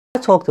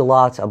talked a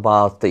lot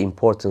about the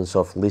importance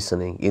of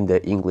listening in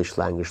the English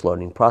language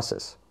learning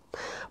process.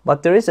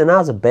 But there is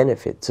another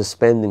benefit to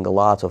spending a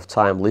lot of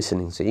time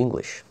listening to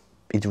English.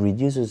 It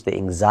reduces the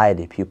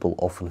anxiety people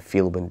often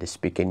feel when they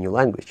speak a new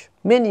language.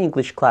 Many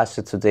English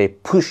classes today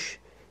push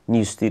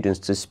new students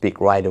to speak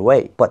right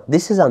away, but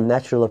this is a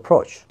unnatural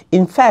approach.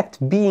 In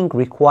fact, being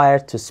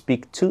required to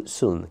speak too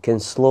soon can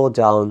slow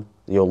down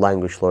your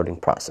language learning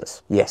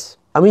process. Yes,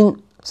 I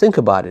mean, think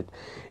about it.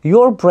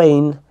 Your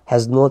brain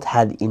has not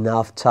had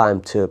enough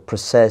time to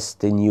process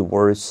the new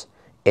words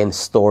and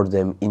store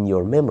them in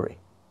your memory.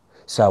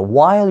 So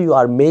while you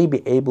are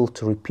maybe able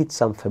to repeat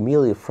some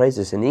familiar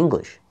phrases in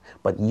English,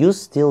 but you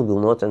still will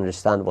not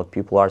understand what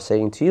people are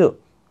saying to you.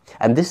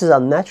 And this is a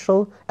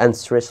unnatural and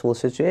stressful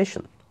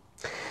situation.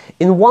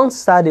 In one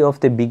study of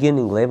the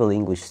beginning level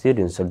English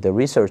students, the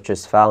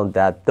researchers found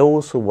that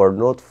those who were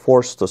not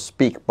forced to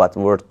speak but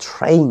were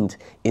trained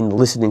in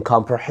listening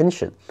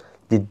comprehension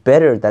did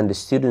better than the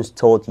students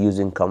taught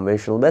using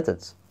conventional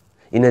methods.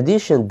 In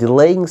addition,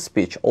 delaying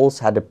speech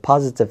also had a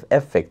positive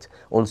effect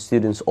on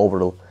students'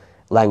 overall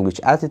language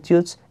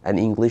attitudes and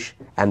English,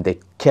 and they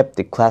kept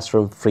the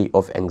classroom free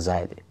of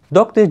anxiety.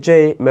 Dr.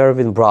 J.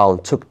 Mervyn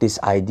Brown took this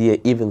idea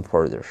even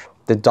further.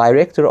 The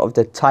director of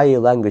the Thai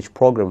language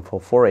program for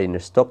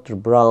foreigners, Dr.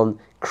 Brown,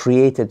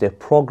 created a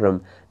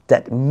program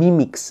that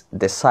mimics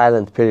the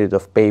silent period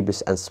of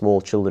babies and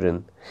small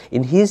children.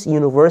 In his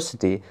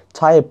university,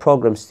 Thai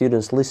program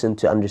students listen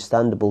to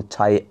understandable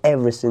Thai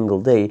every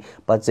single day,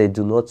 but they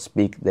do not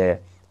speak there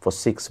for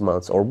 6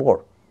 months or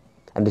more.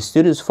 And the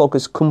students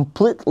focus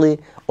completely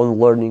on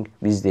learning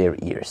with their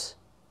ears.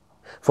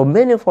 For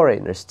many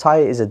foreigners, Thai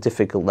is a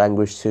difficult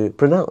language to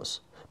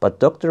pronounce, but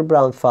Dr.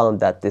 Brown found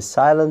that the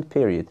silent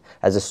period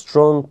has a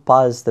strong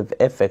positive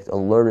effect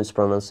on learners'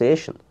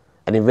 pronunciation,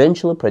 and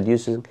eventually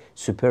producing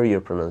superior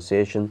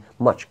pronunciation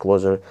much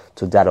closer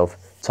to that of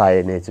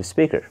Thai native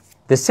speaker.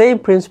 The same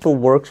principle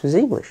works with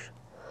English.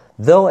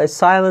 Though a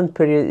silent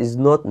period is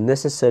not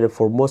necessary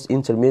for most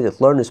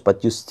intermediate learners,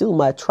 but you still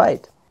might try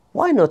it.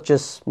 Why not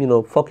just,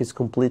 focus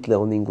completely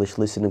on English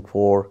listening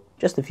for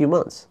just a few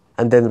months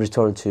and then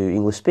return to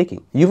English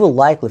speaking? You will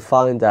likely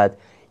find that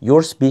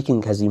your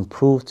speaking has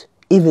improved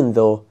even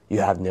though you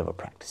have never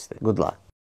practiced it. Good luck.